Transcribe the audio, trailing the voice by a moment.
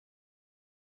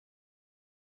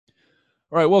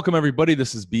All right, welcome everybody.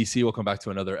 This is BC. Welcome back to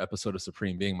another episode of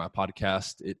Supreme Being, my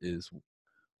podcast. It is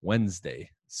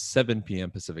Wednesday, 7 p.m.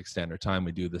 Pacific Standard Time.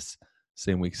 We do this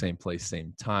same week, same place,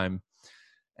 same time.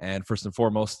 And first and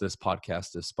foremost, this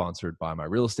podcast is sponsored by my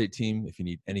real estate team. If you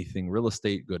need anything real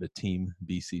estate, go to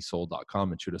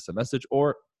teambcsold.com and shoot us a message,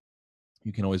 or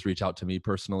you can always reach out to me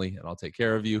personally and I'll take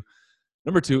care of you.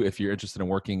 Number two, if you're interested in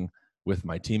working with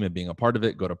my team and being a part of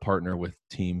it, go to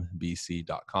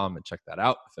partnerwithteambc.com and check that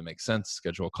out. If it makes sense,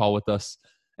 schedule a call with us.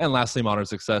 And lastly, Modern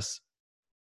Success.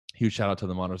 Huge shout out to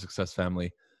the Modern Success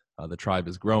family. The tribe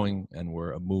is growing and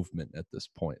we're a movement at this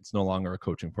point. It's no longer a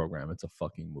coaching program. It's a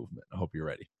fucking movement. I hope you're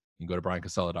ready. You can go to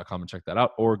briancasella.com and check that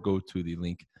out, or go to the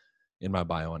link in my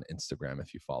bio on Instagram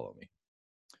if you follow me.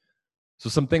 So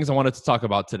some things I wanted to talk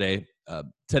about today.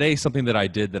 Today, something that I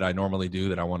did that I normally do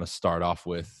that I want to start off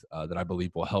with that I believe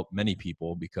will help many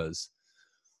people, because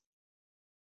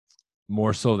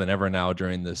more so than ever now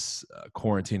during this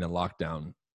quarantine and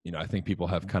lockdown, I think people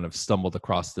have kind of stumbled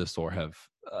across this or have,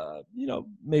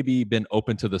 maybe been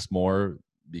open to this more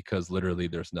because literally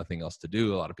there's nothing else to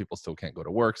do. A lot of people still can't go to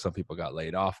work. Some people got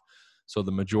laid off. So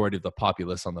the majority of the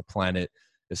populace on the planet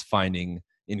is finding,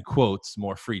 in quotes,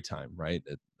 more free time, right?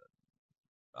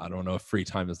 I don't know if free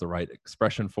time is the right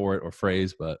expression for it or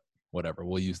phrase, but whatever,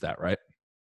 we'll use that, right?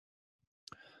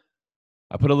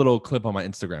 I put a little clip on my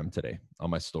Instagram today on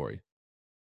my story.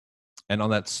 And on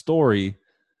that story,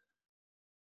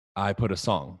 I put a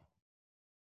song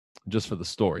just for the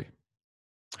story.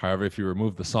 However, if you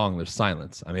remove the song, there's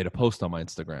silence. I made a post on my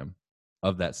Instagram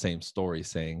of that same story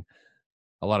saying,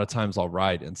 a lot of times I'll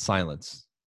ride in silence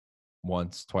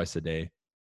once, twice a day,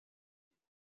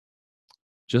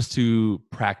 just to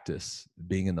practice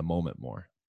being in the moment more.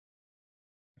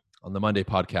 On the Monday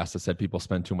podcast, I said people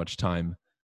spend too much time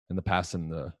in the past and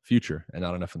the future and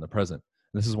not enough in the present.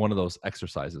 And this is one of those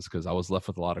exercises, because I was left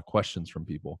with a lot of questions from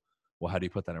people. Well, how do you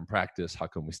put that in practice? How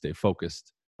can we stay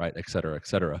focused, right? Et cetera, et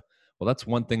cetera. Well, that's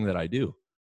one thing that I do.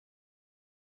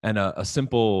 And a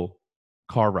simple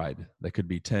car ride that could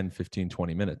be 10, 15,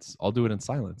 20 minutes, I'll do it in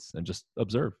silence and just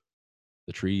observe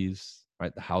the trees,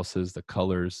 right? The houses, the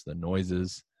colors, the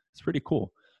noises. It's pretty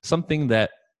cool. Something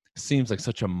that seems like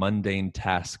such a mundane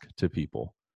task to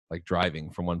people, like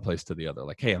driving from one place to the other.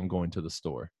 Like, hey, I'm going to the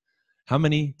store. How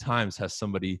many times has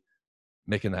somebody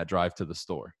making that drive to the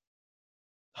store?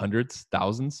 Hundreds,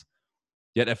 thousands?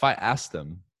 Yet if I ask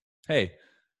them, hey,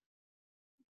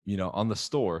 on the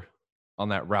store, on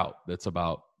that route that's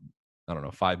about,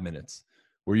 5 minutes,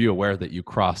 were you aware that you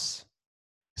cross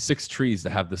 6 trees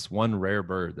that have this one rare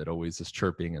bird that always is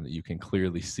chirping and that you can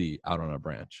clearly see out on a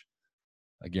branch?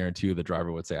 I guarantee you the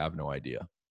driver would say, I have no idea.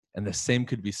 And the same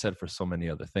could be said for so many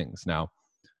other things. Now,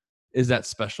 is that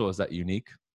special? Is that unique?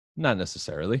 Not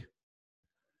necessarily.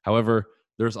 However,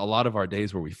 there's a lot of our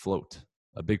days where we float,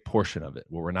 a big portion of it,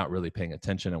 where we're not really paying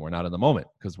attention and we're not in the moment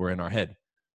because we're in our head.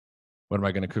 What am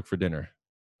I going to cook for dinner?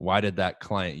 Why did that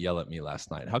client yell at me last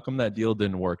night? How come that deal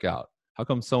didn't work out? How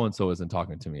come so-and-so isn't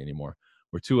talking to me anymore?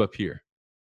 We're too up here.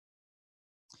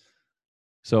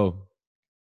 So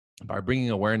by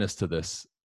bringing awareness to this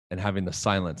and having the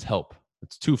silence help,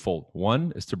 it's twofold.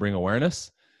 One is to bring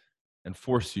awareness and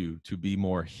force you to be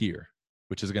more here,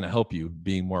 which is going to help you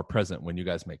being more present when you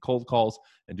guys make cold calls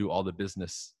and do all the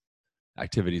business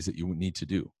activities that you need to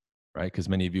do, right? Because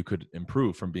many of you could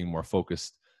improve from being more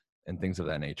focused and things of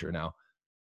that nature. Now,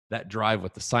 that drive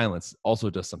with the silence also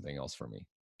does something else for me,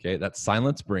 okay? That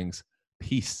silence brings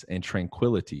peace and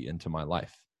tranquility into my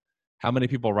life. How many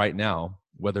people right now,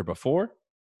 whether before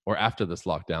or after this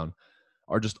lockdown,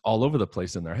 are just all over the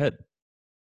place in their head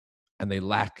and they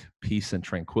lack peace and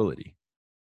tranquility?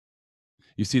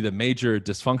 You see, the major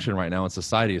dysfunction right now in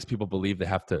society is people believe they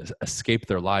have to escape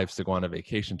their lives to go on a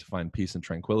vacation to find peace and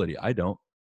tranquility. I don't.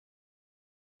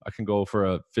 I can go for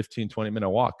a 15, 20-minute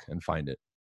walk and find it.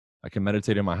 I can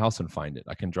meditate in my house and find it.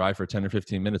 I can drive for 10 or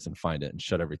 15 minutes and find it and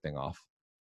shut everything off.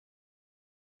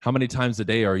 How many times a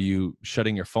day are you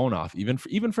shutting your phone off,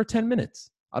 even for 10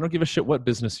 minutes? I don't give a shit what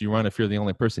business you run if you're the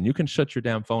only person. You can shut your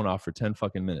damn phone off for 10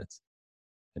 fucking minutes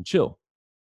and chill.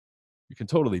 You can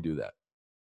totally do that.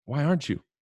 Why aren't you?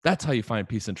 That's how you find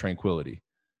peace and tranquility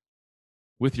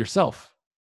with yourself.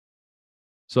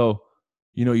 So,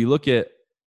 you look at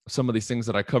some of these things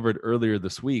that I covered earlier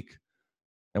this week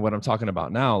and what I'm talking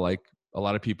about now, like a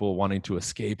lot of people wanting to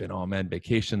escape and, oh man,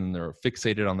 vacation, and they're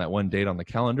fixated on that one date on the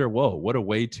calendar. Whoa, what a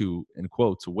way to, in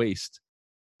quotes, waste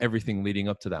everything leading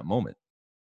up to that moment.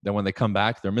 Then when they come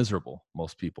back, they're miserable,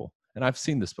 most people. And I've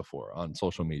seen this before on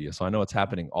social media, so I know it's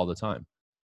happening all the time.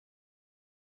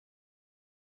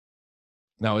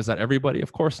 Now, is that everybody?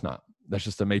 Of course not. That's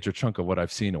just a major chunk of what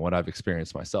I've seen and what I've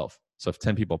experienced myself. So if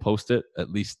 10 people post it, at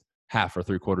least half or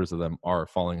 3/4 of them are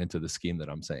falling into the scheme that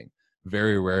I'm saying.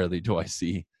 Very rarely do I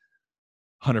see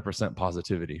 100%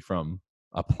 positivity from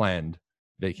a planned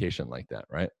vacation like that,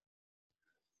 right?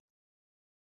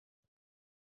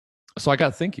 So I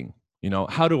got thinking,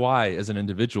 how do I, as an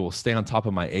individual, stay on top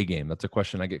of my A game? That's a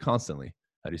question I get constantly.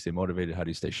 How do you stay motivated? How do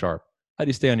you stay sharp? How do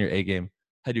you stay on your A game?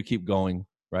 How do you keep going,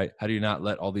 right? How do you not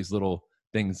let all these little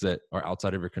things that are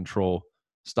outside of your control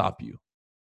stop you?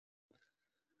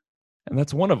 And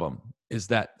that's one of them, is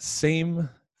that same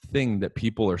thing that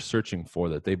people are searching for,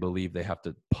 that they believe they have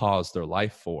to pause their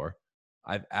life for,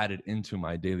 I've added into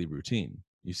my daily routine.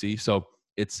 You see? So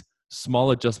it's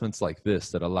small adjustments like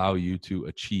this that allow you to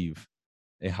achieve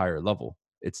a higher level.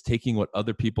 It's taking what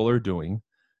other people are doing,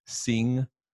 seeing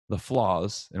the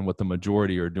flaws in what the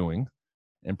majority are doing,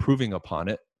 improving upon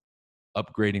it,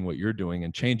 upgrading what you're doing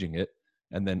and changing it,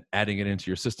 and then adding it into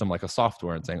your system like a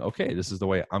software and saying, okay, this is the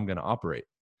way I'm going to operate.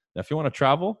 Now, if you want to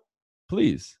travel,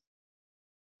 please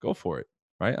go for it,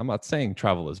 right? I'm not saying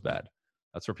travel is bad.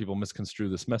 That's where people misconstrue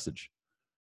this message.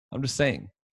 I'm just saying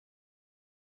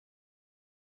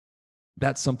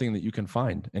that's something that you can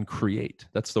find and create.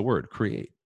 That's the word,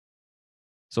 create.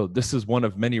 So this is one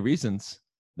of many reasons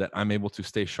that I'm able to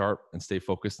stay sharp and stay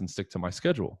focused and stick to my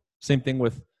schedule. Same thing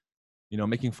with,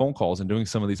 making phone calls and doing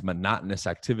some of these monotonous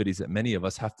activities that many of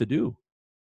us have to do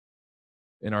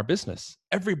in our business.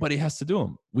 Everybody has to do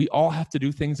them. We all have to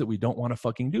do things that we don't want to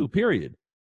fucking do, period.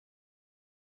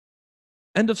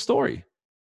 End of story.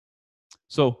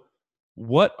 So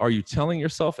what are you telling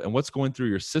yourself and what's going through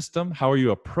your system? How are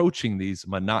you approaching these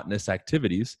monotonous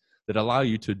activities that allow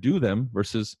you to do them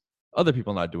versus other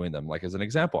people not doing them? Like, as an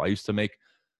example, I used to make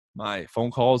my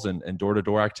phone calls and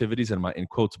door-to-door activities and my, in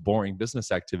quotes, boring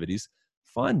business activities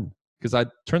fun, because I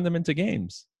turn them into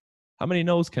games. How many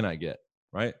no's can I get,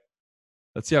 right?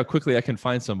 Let's see how quickly I can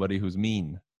find somebody who's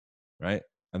mean, right?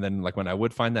 And then, like, when I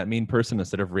would find that mean person,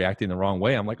 instead of reacting the wrong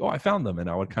way, I'm like, oh, I found them. And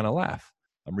I would kind of laugh.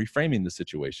 I'm reframing the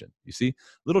situation. You see,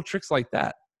 little tricks like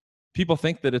that. People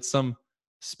think that it's some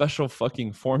special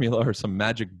fucking formula or some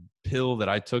magic pill that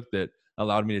I took that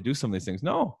allowed me to do some of these things.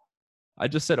 No, I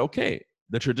just said, okay,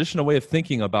 the traditional way of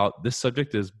thinking about this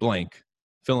subject is blank,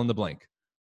 fill in the blank.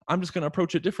 I'm just going to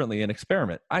approach it differently and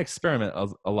experiment. I experiment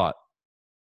a lot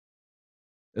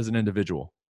as an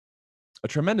individual, a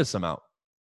tremendous amount.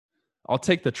 I'll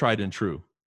take the tried and true,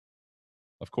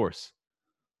 of course.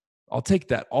 I'll take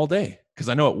that all day because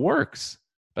I know it works.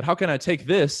 But how can I take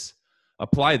this,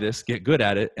 apply this, get good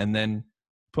at it, and then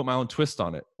put my own twist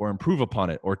on it or improve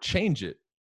upon it or change it?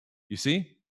 You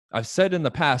see? I've said in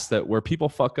the past that where people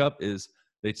fuck up is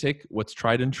they take what's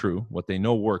tried and true, what they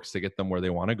know works to get them where they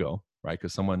want to go, right?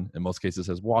 Because someone, in most cases,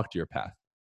 has walked your path,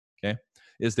 okay?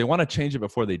 Is they want to change it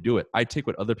before they do it. I take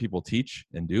what other people teach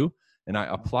and do, and I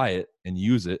apply it and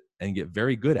use it and get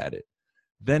very good at it.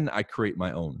 Then I create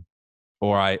my own,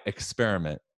 or I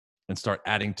experiment and start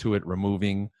adding to it,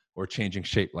 removing or changing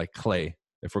shape like clay,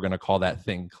 if we're going to call that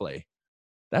thing clay.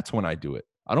 That's when I do it.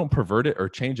 I don't pervert it or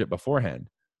change it beforehand.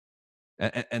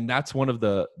 And that's one of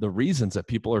the reasons that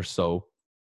people are so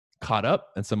caught up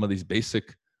in some of these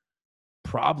basic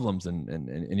problems and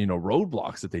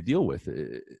roadblocks that they deal with.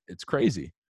 It's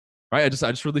crazy, right? I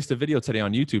just released a video today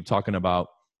on YouTube talking about,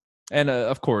 and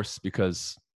of course,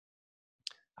 because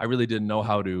I really didn't know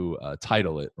how to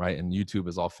title it, right? And YouTube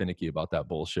is all finicky about that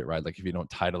bullshit, right? Like, if you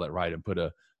don't title it right and put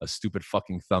a stupid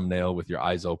fucking thumbnail with your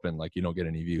eyes open, like, you don't get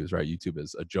any views, right? YouTube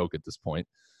is a joke at this point.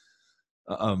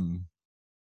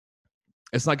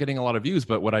 It's not getting a lot of views,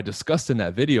 but what I discussed in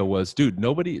that video was, dude,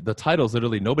 the title's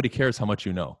literally, nobody cares how much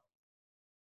you know.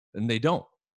 And they don't.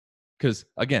 Because,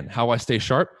 again, how I stay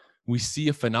sharp, we see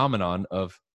a phenomenon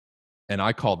of, and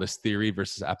I call this theory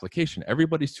versus application.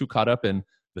 Everybody's too caught up in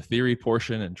the theory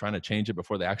portion and trying to change it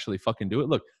before they actually fucking do it.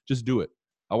 Look, just do it.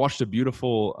 I watched a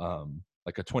beautiful,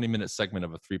 like a 20-minute segment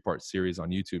of a 3-part series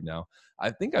on YouTube now.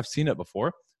 I think I've seen it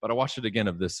before, but I watched it again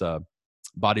of this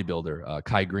bodybuilder,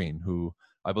 Kai Green, who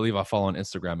I believe I follow on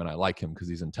Instagram, and I like him because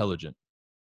he's intelligent.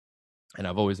 And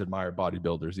I've always admired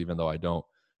bodybuilders, even though I don't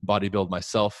bodybuild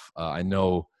myself. I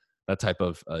know that type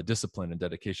of discipline and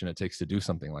dedication it takes to do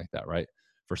something like that, right?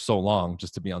 For so long,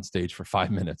 just to be on stage for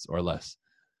 5 minutes or less.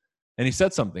 And he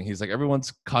said something. He's like,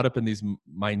 everyone's caught up in these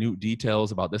minute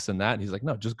details about this and that. And he's like,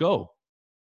 no, just go,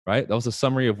 right? That was a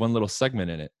summary of one little segment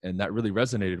in it. And that really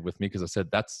resonated with me because I said,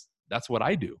 that's what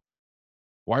I do.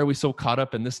 Why are we so caught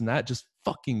up in this and that? Just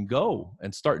fucking go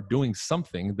and start doing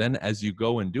something. Then as you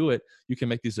go and do it, you can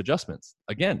make these adjustments.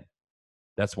 Again,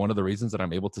 that's one of the reasons that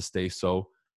I'm able to stay so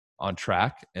on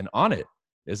track and on it,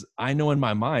 is I know in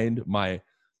my mind, my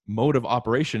mode of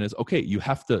operation is, okay, you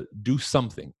have to do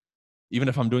something. Even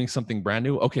if I'm doing something brand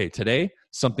new, okay, today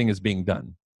something is being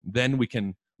done. Then we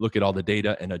can look at all the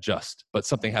data and adjust, but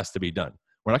something has to be done.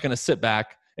 We're not going to sit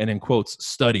back and, in quotes,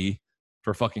 study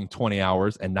for fucking 20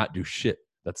 hours and not do shit.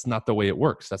 That's not the way it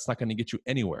works. That's not going to get you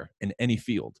anywhere in any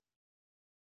field.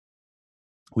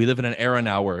 We live in an era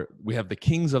now where we have the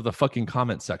kings of the fucking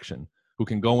comment section who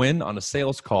can go in on a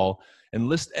sales call and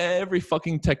list every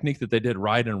fucking technique that they did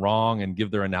right and wrong and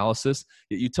give their analysis.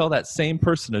 Yet you tell that same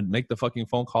person to make the fucking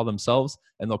phone call themselves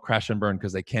and they'll crash and burn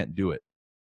because they can't do it.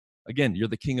 Again, you're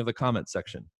the king of the comment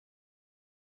section.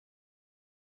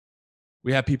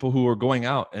 We have people who are going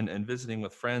out and visiting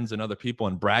with friends and other people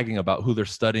and bragging about who they're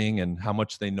studying and how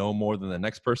much they know more than the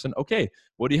next person. Okay,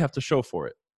 what do you have to show for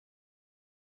it?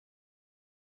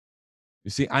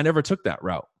 You see, I never took that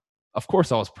route. Of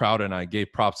course, I was proud and I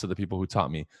gave props to the people who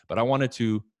taught me, but I wanted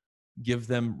to give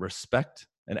them respect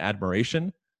and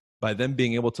admiration by them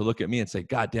being able to look at me and say,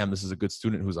 God damn, this is a good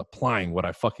student who's applying what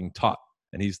I fucking taught.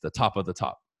 And he's the top of the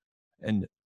top. And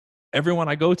everyone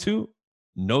I go to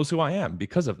knows who I am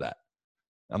because of that.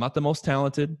 I'm not the most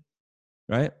talented,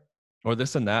 right? Or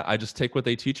this and that. I just take what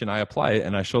they teach and I apply it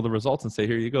and I show the results and say,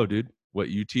 here you go, dude. What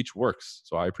you teach works.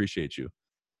 So I appreciate you.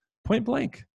 Point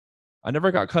blank. I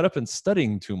never got caught up in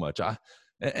studying too much.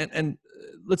 And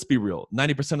let's be real.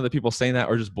 90% of the people saying that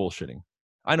are just bullshitting.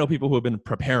 I know people who have been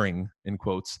preparing, in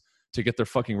quotes, to get their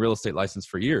fucking real estate license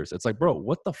for years. It's like, bro,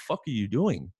 what the fuck are you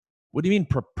doing? What do you mean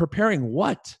preparing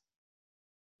what?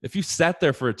 If you sat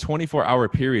there for a 24-hour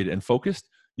period and focused,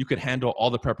 you could handle all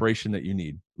the preparation that you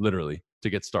need, literally, to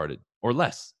get started, or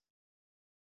less.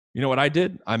 You know what I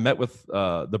did? I met with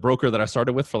the broker that I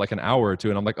started with for like an hour or two,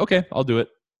 and I'm like, okay, I'll do it.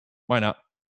 Why not?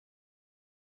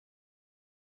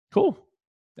 Cool.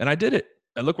 And I did it.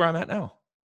 And look where I'm at now.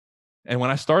 And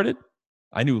when I started,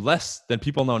 I knew less than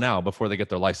people know now before they get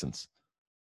their license.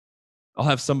 I'll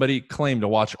have somebody claim to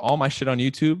watch all my shit on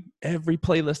YouTube, every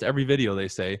playlist, every video they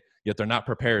say, yet they're not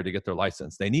prepared to get their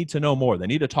license. They need to know more. They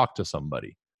need to talk to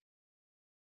somebody.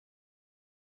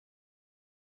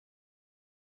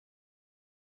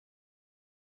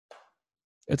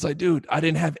 It's like, dude, I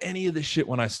didn't have any of this shit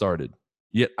when I started,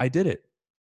 yet I did it.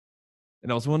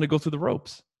 And I was willing to go through the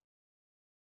ropes.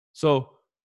 So,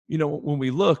 you know, when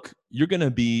we look, you're going to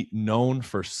be known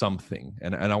for something.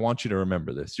 And I want you to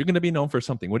remember this. You're going to be known for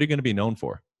something. What are you going to be known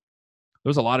for?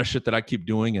 There's a lot of shit that I keep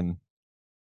doing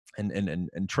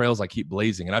and trails I keep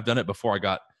blazing. And I've done it before I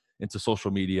got into social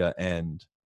media and,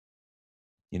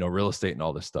 you know, real estate and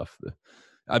all this stuff.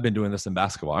 I've been doing this in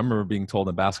basketball. I remember being told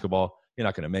in basketball, you're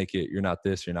not going to make it. You're not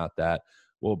this, you're not that.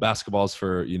 Well, basketball's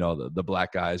for, you know, the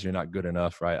black guys. You're not good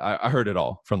enough, right? I heard it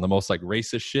all, from the most like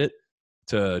racist shit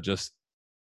to just,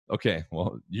 okay,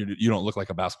 well, you don't look like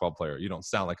a basketball player. You don't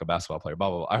sound like a basketball player, blah,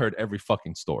 blah, blah. I heard every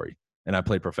fucking story, and I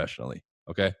played professionally,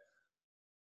 okay?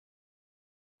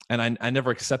 And I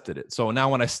never accepted it. So now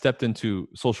when I stepped into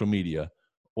social media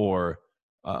or,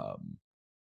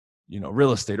 you know,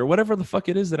 real estate or whatever the fuck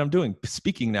it is that I'm doing,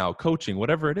 speaking now, coaching,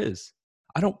 whatever it is,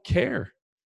 I don't care.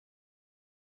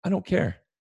 I don't care.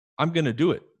 I'm going to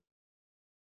do it.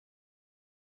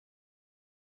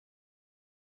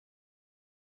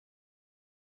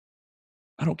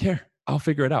 I don't care. I'll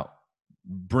figure it out.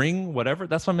 Bring whatever.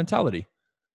 That's my mentality.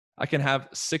 I can have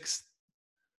 6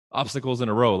 obstacles in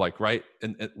a row, like right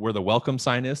and where the welcome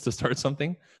sign is to start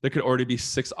something. There could already be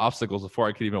 6 obstacles before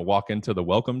I could even walk into the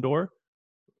welcome door.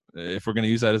 If we're going to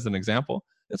use that as an example,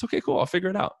 it's okay, cool. I'll figure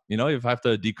it out. You know, if I have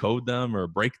to decode them or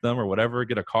break them or whatever,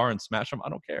 get a car and smash them, I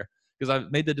don't care, because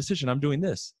I've made the decision. I'm doing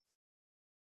this.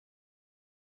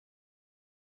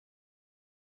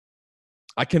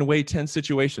 I can weigh 10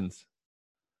 situations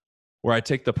where I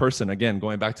take the person, again,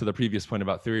 going back to the previous point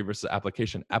about theory versus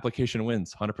application. Application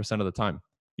wins 100% of the time.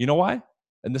 You know why?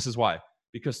 And this is why.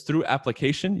 Because through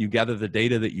application, you gather the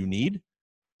data that you need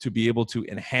to be able to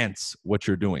enhance what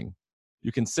you're doing.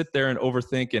 You can sit there and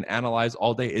overthink and analyze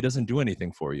all day. It doesn't do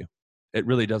anything for you. It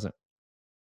really doesn't.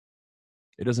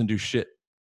 It doesn't do shit.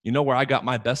 You know where I got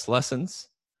my best lessons?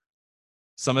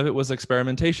 Some of it was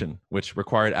experimentation, which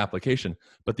required application.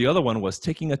 But the other one was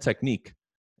taking a technique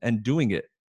and doing it.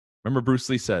 Remember Bruce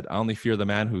Lee said, I only fear the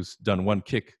man who's done one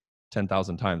kick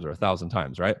 10,000 times or 1,000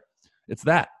 times, right? It's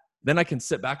that. Then I can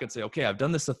sit back and say, okay, I've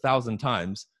done this 1,000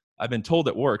 times. I've been told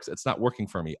it works. It's not working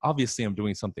for me. Obviously, I'm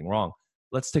doing something wrong.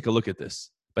 Let's take a look at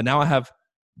this. But now I have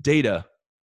data.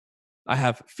 I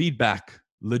have feedback,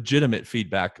 legitimate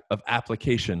feedback of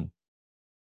application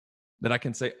that I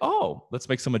can say, oh, let's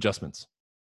make some adjustments.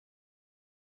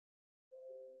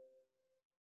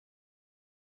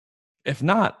 If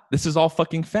not, this is all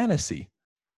fucking fantasy.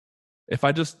 If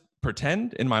I just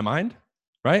pretend in my mind,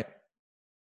 right?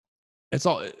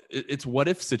 It's what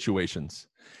if situations.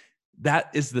 That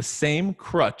is the same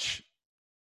crutch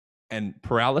and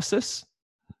paralysis.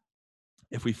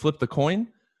 If we flip the coin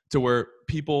to where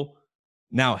people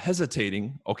now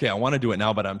hesitating, okay, I want to do it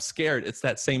now, but I'm scared. It's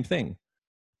that same thing.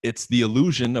 It's the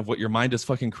illusion of what your mind is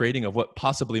fucking creating of what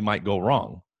possibly might go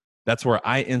wrong. That's where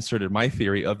I inserted my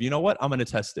theory of, you know what? I'm going to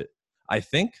test it. I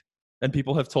think, and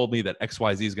people have told me that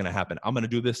XYZ is going to happen. I'm going to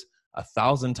do this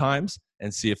 1,000 times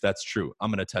and see if that's true. I'm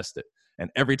going to test it. And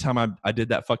every time I did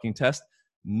that fucking test,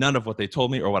 none of what they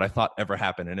told me or what I thought ever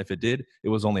happened. And if it did, it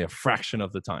was only a fraction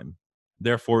of the time.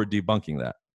 Therefore, debunking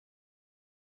that.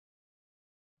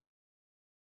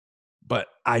 But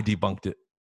I debunked it.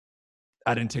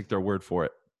 I didn't take their word for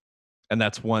it. And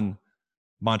that's one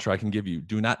mantra I can give you.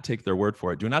 Do not take their word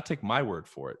for it. Do not take my word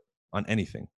for it on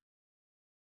anything.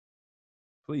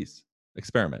 Please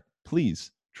experiment.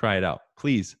 Please try it out.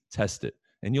 Please test it.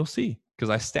 And you'll see, because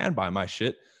I stand by my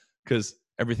shit, because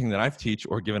everything that I've teach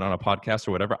or given on a podcast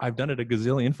or whatever, I've done it a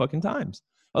gazillion fucking times.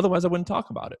 Otherwise, I wouldn't talk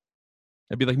about it.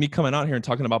 It'd be like me coming out here and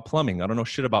talking about plumbing. I don't know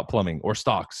shit about plumbing or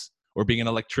stocks or being an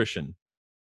electrician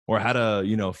or how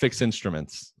to, fix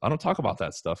instruments. I don't talk about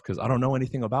that stuff because I don't know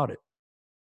anything about it.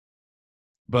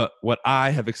 But what I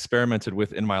have experimented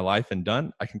with in my life and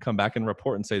done, I can come back and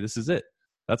report and say, this is it.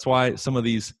 That's why some of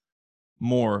these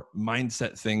more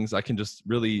mindset things I can just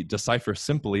really decipher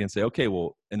simply and say, okay,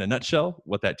 well, in a nutshell,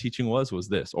 what that teaching was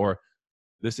this, or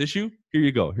this issue, here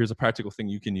you go. Here's a practical thing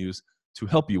you can use to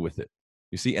help you with it.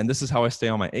 You see, and this is how I stay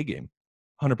on my A game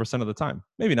 100% of the time.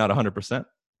 Maybe not 100%,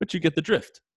 but you get the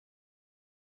drift.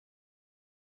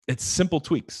 It's simple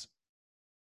tweaks.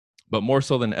 But more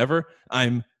so than ever,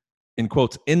 I'm, in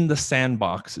quotes, in the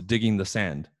sandbox digging the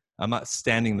sand. I'm not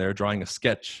standing there drawing a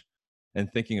sketch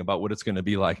and thinking about what it's going to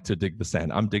be like to dig the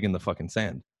sand. I'm digging the fucking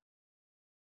sand.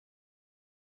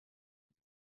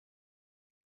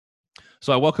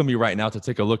 So I welcome you right now to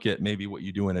take a look at maybe what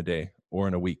you do in a day or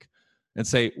in a week and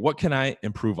say, what can I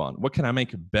improve on? What can I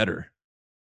make better?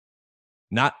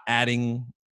 Not adding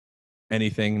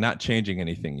anything, not changing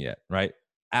anything yet, right?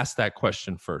 Ask that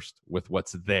question first with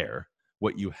what's there,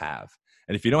 what you have.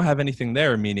 And if you don't have anything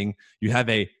there, meaning you have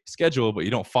a schedule, but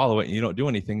you don't follow it and you don't do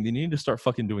anything, then you need to start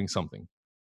fucking doing something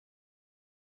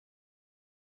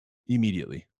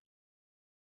immediately.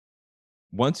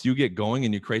 Once you get going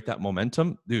and you create that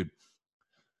momentum, dude.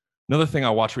 Another thing I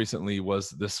watched recently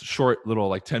was this short little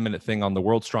 10-minute thing on the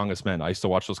World's Strongest Men. I used to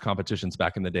watch those competitions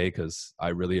back in the day because I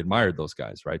really admired those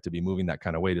guys, right? To be moving that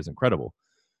kind of weight is incredible.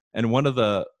 And one of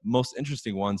the most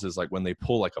interesting ones is when they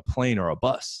pull a plane or a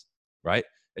bus, right?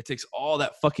 It takes all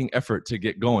that fucking effort to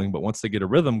get going, but once they get a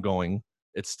rhythm going,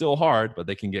 it's still hard, but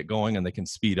they can get going and they can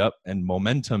speed up and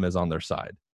momentum is on their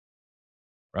side,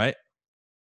 right?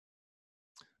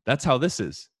 That's how this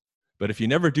is. But if you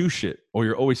never do shit or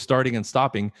you're always starting and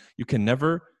stopping, you can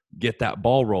never get that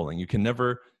ball rolling. You can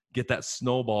never get that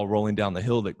snowball rolling down the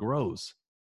hill that grows.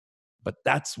 But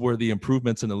that's where the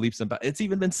improvements and the leaps and bounds, it's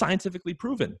even been scientifically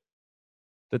proven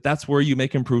that that's where you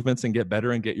make improvements and get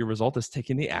better and get your result is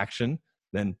taking the action,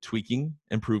 then tweaking,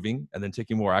 improving, and then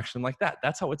taking more action like that.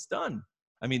 That's how it's done.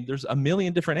 I mean, there's a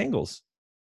million different angles.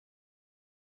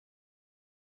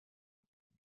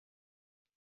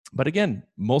 But again,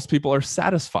 most people are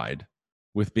satisfied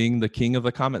with being the king of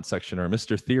the comment section or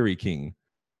Mr. Theory King.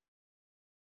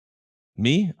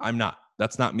 Me, I'm not.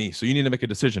 That's not me. So you need to make a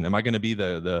decision. Am I going to be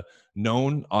the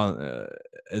known on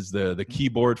as the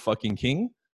keyboard fucking king,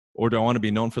 or do I want to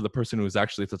be known for the person who is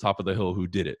actually at the top of the hill who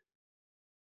did it?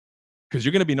 Because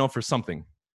you're going to be known for something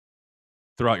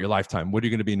throughout your lifetime. What are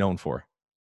you going to be known for?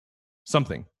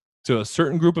 Something to a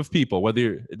certain group of people.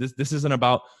 Whether this isn't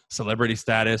about celebrity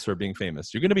status or being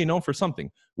famous, you're going to be known for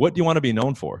something. What do you want to be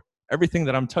known for? Everything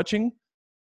that I'm touching,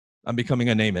 I'm becoming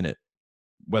a name in it,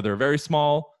 whether very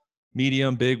small,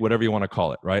 medium, big, whatever you want to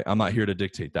call it, right? I'm not here to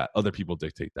dictate that. Other people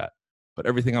dictate that. But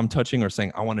everything I'm touching or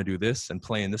saying, I want to do this and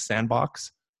play in this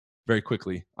sandbox, very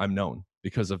quickly, I'm known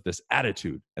because of this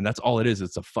attitude. And that's all it is.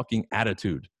 It's a fucking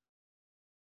attitude.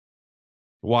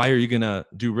 Why are you going to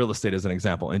do real estate as an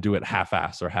example and do it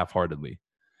half-ass or half-heartedly?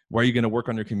 Why are you going to work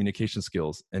on your communication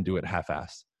skills and do it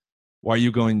half-ass? Why are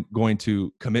you going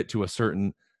to commit to a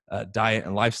certain diet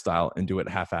and lifestyle and do it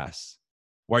half-ass?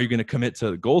 Why are you going to commit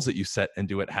to the goals that you set and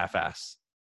do it half-ass?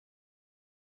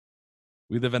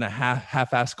 We live in a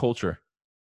half-ass culture.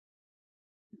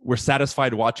 We're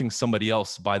satisfied watching somebody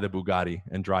else buy the Bugatti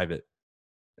and drive it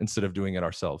instead of doing it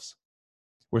ourselves.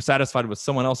 We're satisfied with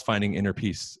someone else finding inner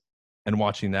peace and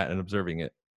watching that and observing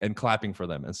it and clapping for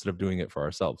them instead of doing it for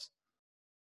ourselves.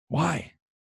 Why?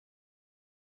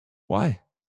 Why?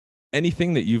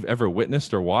 Anything that you've ever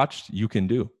witnessed or watched, you can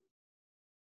do.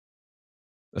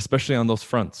 especially on those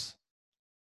fronts.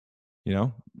 You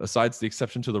know, besides the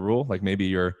exception to the rule, like maybe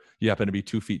you happen to be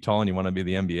 2 feet tall and you want to be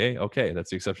the NBA. Okay, that's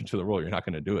the exception to the rule. You're not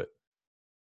going to do it.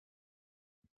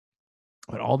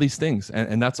 But all these things,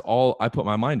 and that's all I put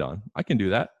my mind on. I can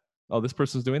do that. Oh, this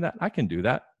person's doing that. I can do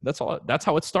that. That's all. That's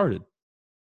how it started.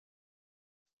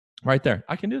 Right there.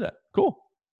 I can do that. Cool.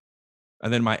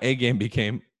 And then my A game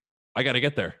became, I got to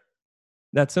get there.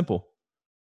 That's simple.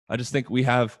 I just think we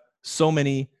have so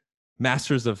many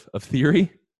masters of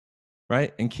theory,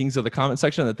 right? And kings of the comment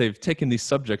section that they've taken these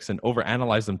subjects and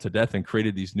overanalyzed them to death and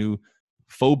created these new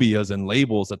phobias and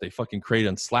labels that they fucking create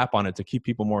and slap on it to keep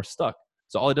people more stuck.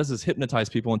 So all it does is hypnotize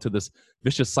people into this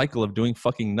vicious cycle of doing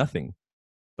fucking nothing.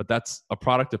 But that's a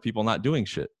product of people not doing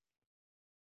shit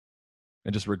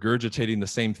and just regurgitating the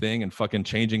same thing and fucking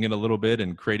changing it a little bit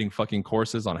and creating fucking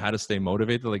courses on how to stay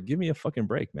motivated. Like, give me a fucking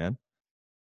break, man.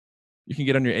 You can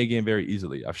get on your A game very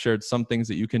easily. I've shared some things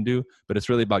that you can do, but it's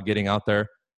really about getting out there,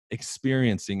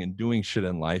 experiencing and doing shit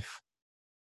in life.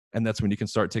 And that's when you can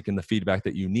start taking the feedback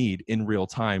that you need in real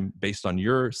time based on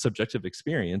your subjective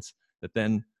experience, that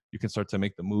then you can start to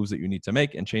make the moves that you need to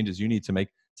make and changes you need to make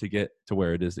to get to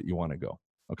where it is that you want to go.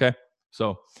 Okay.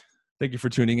 So thank you for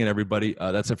tuning in, everybody.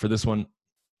 That's it for this one.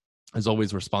 As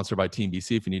always, we're sponsored by Team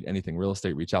BC. If you need anything real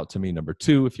estate, reach out to me. Number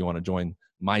 2, if you want to join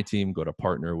my team, go to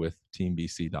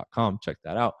partnerwithteambc.com. Check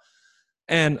that out.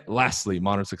 And lastly,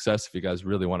 Modern Success. If you guys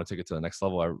really want to take it to the next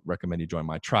level, I recommend you join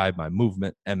my tribe, my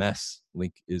movement, MS.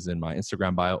 Link is in my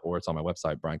Instagram bio or it's on my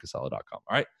website, briancasella.com. All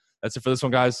right. That's it for this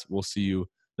one, guys. We'll see you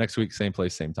next week. Same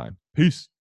place, same time. Peace.